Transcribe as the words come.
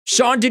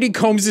Sean Diddy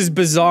Combs'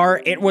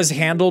 bizarre "it was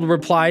handled"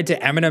 reply to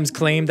Eminem's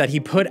claim that he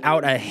put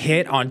out a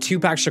hit on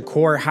Tupac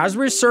Shakur has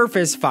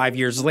resurfaced 5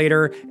 years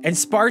later and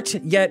sparked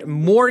yet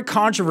more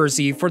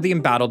controversy for the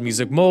embattled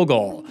music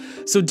mogul.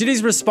 So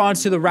Diddy's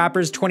response to the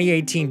rapper's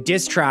 2018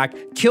 diss track,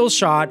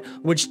 Killshot,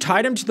 which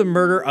tied him to the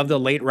murder of the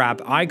late rap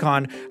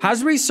icon,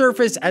 has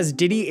resurfaced as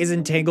Diddy is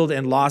entangled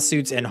in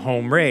lawsuits and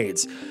home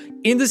raids.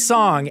 In the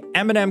song,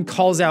 Eminem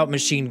calls out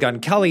Machine Gun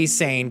Kelly,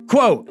 saying,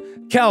 quote,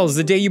 "Kells,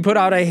 the day you put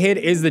out a hit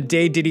is the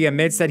day Diddy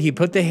admits that he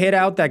put the hit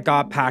out that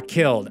got Pac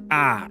killed.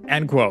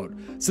 End quote."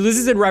 So this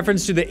is in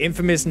reference to the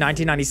infamous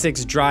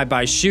 1996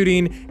 drive-by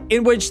shooting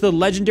in which the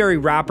legendary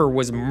rapper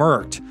was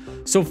murked.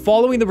 So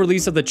following the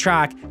release of the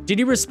track,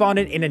 Diddy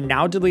responded in a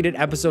now-deleted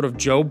episode of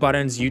Joe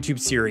Budden's YouTube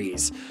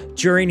series.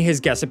 During his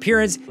guest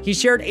appearance, he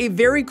shared a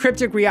very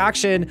cryptic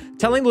reaction,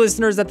 telling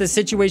listeners that the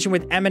situation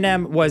with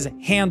Eminem was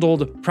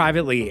handled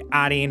privately,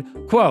 adding,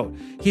 quote,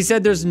 he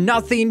said, "There's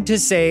nothing to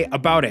say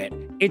about it.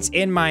 It's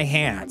in my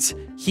hands.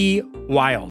 He wild."